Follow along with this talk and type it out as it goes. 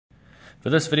For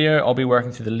this video, I'll be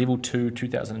working through the Level 2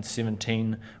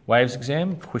 2017 Waves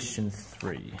exam, question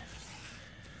 3.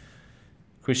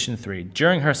 Question 3.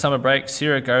 During her summer break,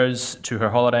 Sarah goes to her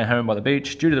holiday home by the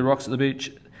beach. Due to the rocks at the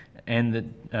beach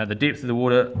and the depth of the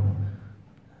water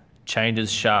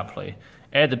changes sharply.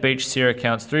 At the beach, Sarah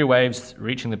counts 3 waves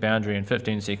reaching the boundary in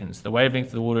 15 seconds. The wavelength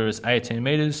of the water is 18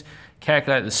 meters.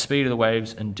 Calculate the speed of the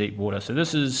waves in deep water. So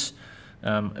this is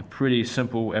a pretty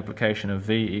simple application of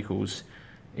V equals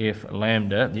F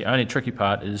lambda. The only tricky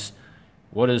part is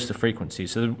what is the frequency.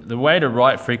 So the way to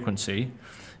write frequency,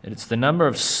 it's the number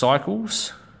of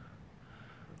cycles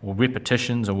or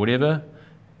repetitions or whatever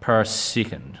per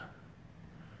second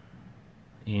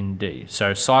in D.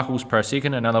 So cycles per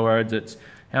second, in other words, it's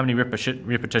how many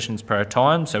repetitions per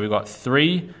time. So we've got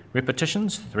 3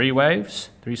 repetitions, 3 waves,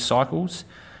 3 cycles,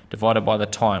 divided by the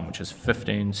time, which is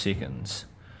 15 seconds.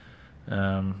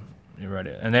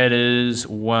 And that is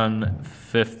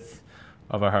 1/5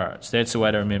 of a hertz. That's the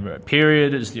way to remember it.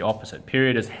 Period is the opposite.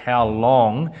 Period is how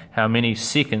long, how many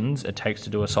seconds it takes to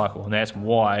do a cycle. And that's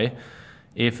why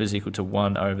F is equal to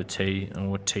 1 over T,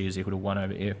 or T is equal to 1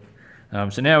 over F.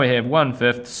 So now we have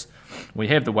 1/5. We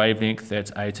have the wavelength,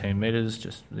 that's 18 meters.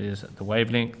 Just there's the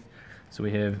wavelength. So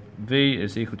we have V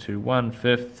is equal to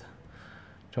 1/5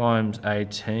 times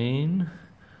 18,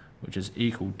 which is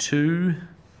equal to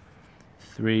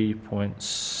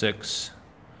 3.6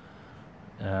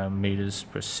 meters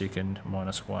per second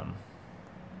minus 1.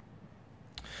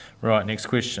 Right, next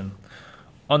question.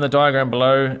 On the diagram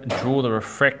below, draw the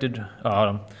refracted...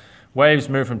 waves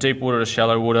move from deep water to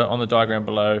shallow water. On the diagram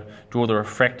below, draw the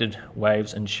refracted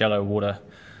waves in shallow water.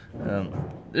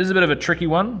 This is a bit of a tricky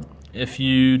one. If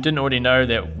you didn't already know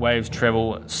that waves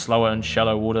travel slower in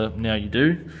shallow water, now you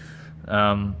do.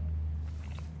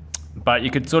 But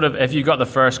you could sort of, if you got the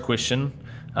first question,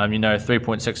 you know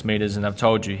 3.6 meters, and I've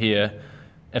told you here,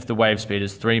 if the wave speed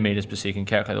is 3 meters per second,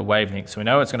 calculate the wavelength. So we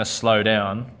know it's going to slow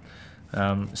down.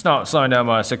 It's not slowing down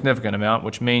by a significant amount,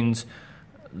 which means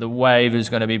the wave is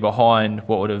going to be behind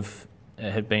what would have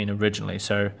had been originally.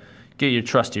 So get your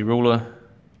trusty ruler.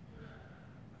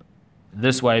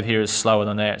 This wave here is slower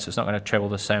than that, so it's not going to travel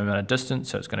the same amount of distance,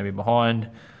 so it's going to be behind.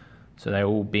 So they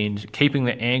all bend, keeping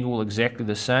the angle exactly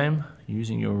the same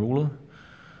using your ruler.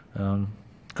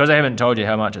 Because I haven't told you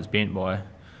how much it's bent by,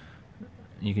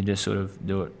 you can just sort of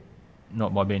do it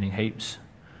not by bending heaps.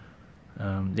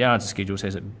 The answer schedule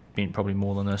says it bent probably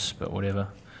more than this, but whatever.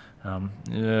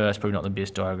 That's probably not the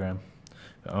best diagram.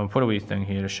 But I'll put a wee thing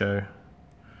here to show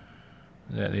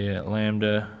that there,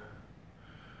 lambda,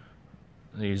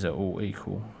 these are all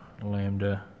equal,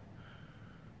 lambda,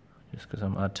 just because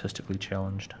I'm artistically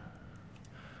challenged.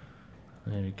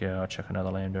 There we go, I'll chuck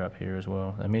another lambda up here as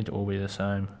well. They're meant to all be the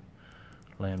same,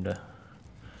 lambda.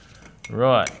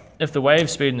 Right, if the wave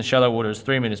speed in the shallow water is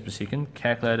 3 meters per second,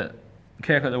 calculate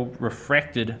the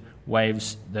refracted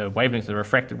waves, the wavelength of the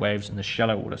refracted waves in the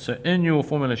shallow water. So in your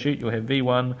formula sheet, you'll have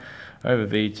V1 over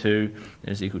V2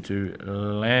 is equal to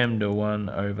lambda 1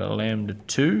 over lambda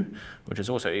 2, which is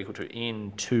also equal to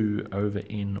N2 over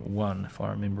N1, if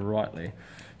I remember rightly.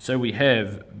 So we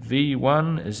have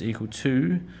V1 is equal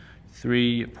to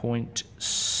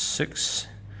 3.6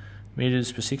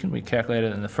 meters per second. We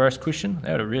calculated it in the first question.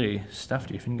 That would have really stuffed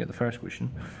you if you didn't get the first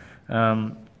question.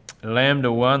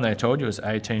 Lambda 1, they told you, is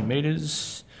 18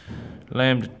 meters.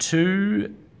 Lambda 2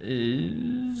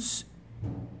 is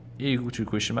equal to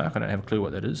question mark. I don't have a clue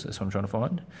what that is. That's what I'm trying to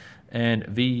find. And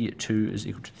V2 is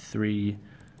equal to 3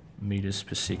 meters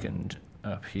per second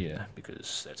up here,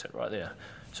 because that's it right there.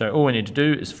 So all we need to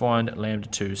do is find lambda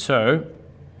 2. So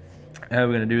how are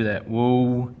we going to do that?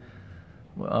 Well,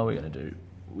 what are we going to do?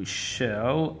 We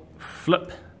shall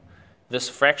flip this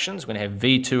fraction. So we're going to have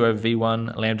V2 over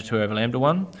V1, lambda 2 over lambda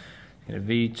 1. We're going to have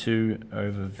V2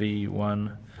 over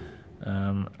V1,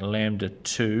 lambda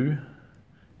 2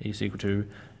 is equal to,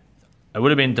 it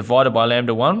would have been divided by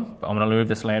lambda 1, but I'm going to move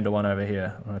this lambda 1 over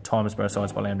here. I'm going to times both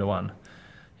sides by lambda 1.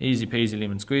 Easy peasy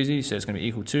lemon squeezy, so it's going to be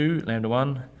equal to lambda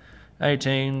 1,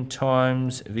 18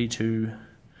 times V2,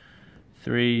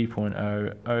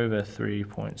 3.0 over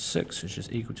 3.6, which is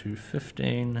equal to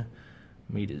 15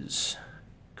 meters.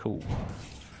 Cool.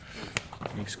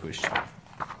 Next question.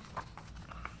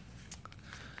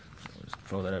 Let's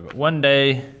fold that over. One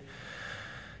day,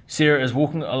 Sarah is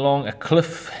walking along a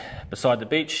cliff beside the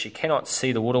beach. She cannot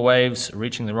see the water waves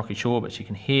reaching the rocky shore, but she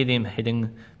can hear them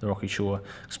hitting the rocky shore.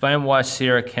 Explain why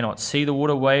Sarah cannot see the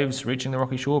water waves reaching the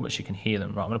rocky shore, but she can hear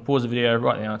them. Right, I'm going to pause the video,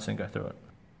 write the answer, and go through it.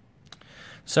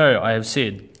 So I have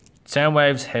said sound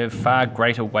waves have far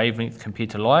greater wavelength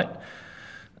compared to light.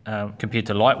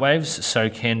 Waves, so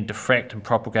can diffract and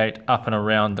propagate up and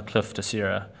around the cliff to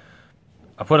Sarah.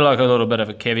 I put like a little bit of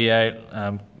a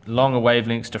caveat. Longer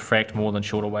wavelengths diffract more than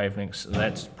shorter wavelengths.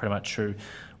 That's pretty much true.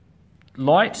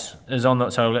 Light is on the,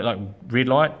 so like red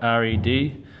light,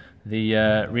 RED,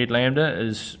 the red lambda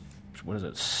is, what is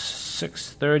it,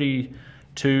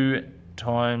 632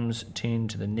 times 10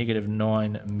 to the negative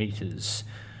 9 meters.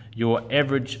 Your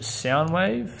average sound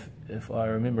wave, if I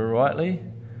remember rightly,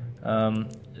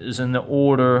 is in the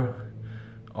order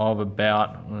of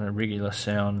about, a regular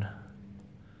sound,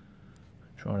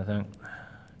 I'm trying to think,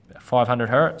 about 500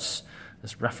 hertz.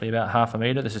 It's roughly about half a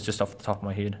meter. This is just off the top of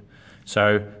my head.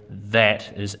 So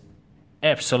that is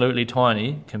absolutely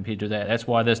tiny compared to that. That's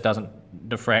why this doesn't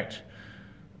diffract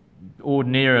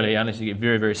ordinarily unless you get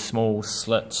very, very small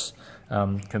slits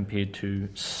compared to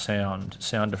sound.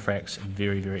 Sound diffracts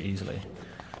very, very easily.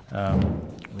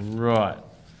 Right.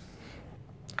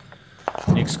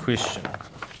 Next question.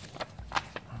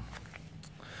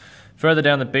 Further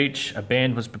down the beach, a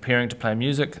band was preparing to play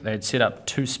music. They had set up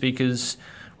 2 speakers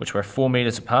which were 4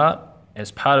 meters apart. As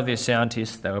part of their sound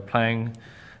test, they were playing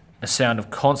a sound of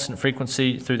constant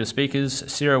frequency through the speakers.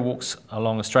 Sarah walks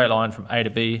along a straight line from A to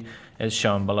B, as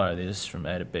shown below. There's from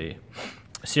A to B.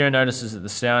 Sarah notices that the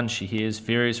sound she hears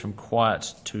varies from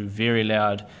quiet to very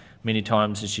loud many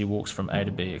times as she walks from A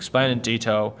to B. Explain in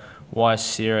detail why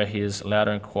Sarah hears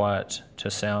louder and quiet to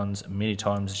sounds many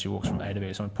times as she walks from A to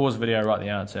B. So I'm going to pause the video, write the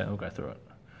answer, and we'll go through it.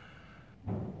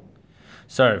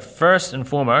 So first and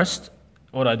foremost,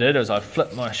 what I did is I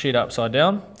flipped my sheet upside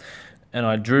down and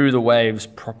I drew the waves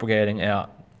propagating out.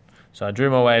 So I drew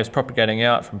my waves propagating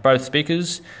out from both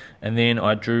speakers, and then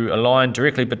I drew a line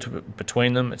directly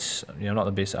between them. It's, you know, not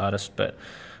the best artist, but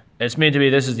it's meant to be,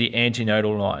 this is the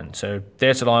antinodal line. So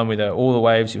that's a line where all the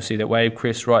waves, you'll see that wave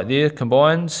crest right there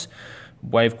combines,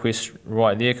 wave crest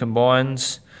right there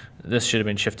combines. This should have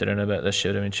been shifted in a bit, this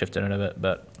should have been shifted in a bit,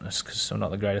 but that's because I'm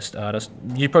not the greatest artist.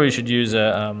 You probably should use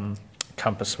a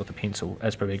compass with a pencil.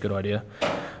 That's probably a good idea.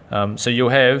 So you'll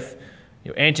have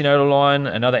your antinodal line,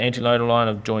 another antinodal line.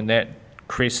 I've joined that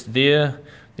crest there.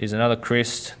 There's another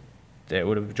crest that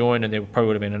would have joined, and there probably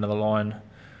would have been another line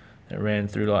that ran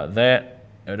through like that.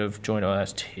 It would have joined. Oh,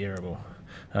 that's terrible.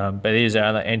 But these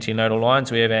are the antinodal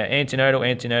lines. We have our antinodal,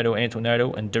 antinodal,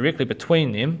 antinodal, and directly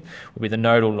between them will be the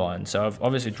nodal line. So I've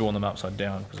obviously drawn them upside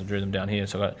down because I drew them down here.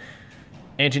 So I've got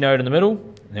antinode in the middle,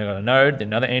 then I've got a node, then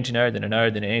another antinode, then a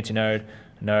node, then an antinode,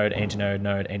 node, antinode,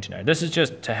 node, antinode. This is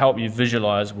just to help you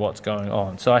visualize what's going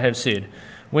on. So I have said,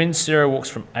 when Sarah walks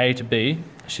from A to B,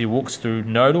 she walks through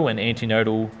nodal and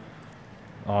antinodal,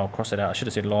 I'll cross that out, I should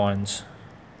have said lines.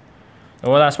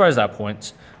 Well, I suppose they're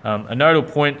points. A nodal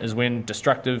point is when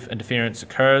destructive interference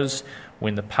occurs,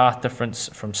 when the path difference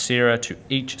from Sarah to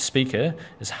each speaker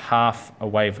is half a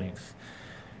wavelength.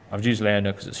 I've used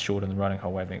lambda because it's shorter than running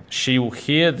whole wavelength. She will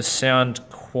hear the sound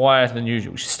quieter than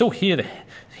usual. She still hear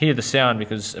the sound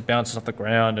because it bounces off the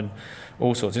ground and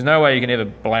all sorts. There's no way you can ever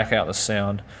black out the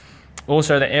sound.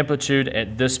 Also, the amplitude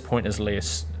at this point is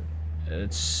less.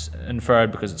 It's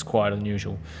inferred because it's quieter than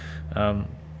usual.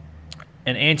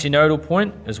 An antinodal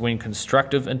point is when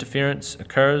constructive interference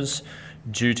occurs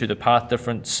due to the path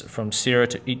difference from Sarah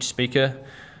to each speaker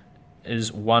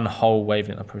is one whole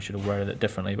wavelength. I probably should have worded it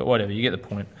differently, but whatever, you get the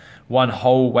point. One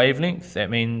whole wavelength,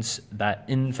 that means that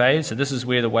in phase. So this is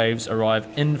where the waves arrive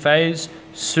in phase,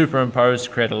 superimposed to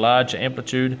create a larger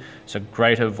amplitude, so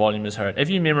greater volume is heard.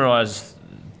 If you memorize,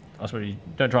 I suppose you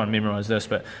don't try and memorize this,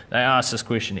 but they ask this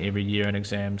question every year in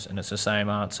exams, and it's the same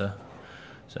answer.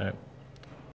 So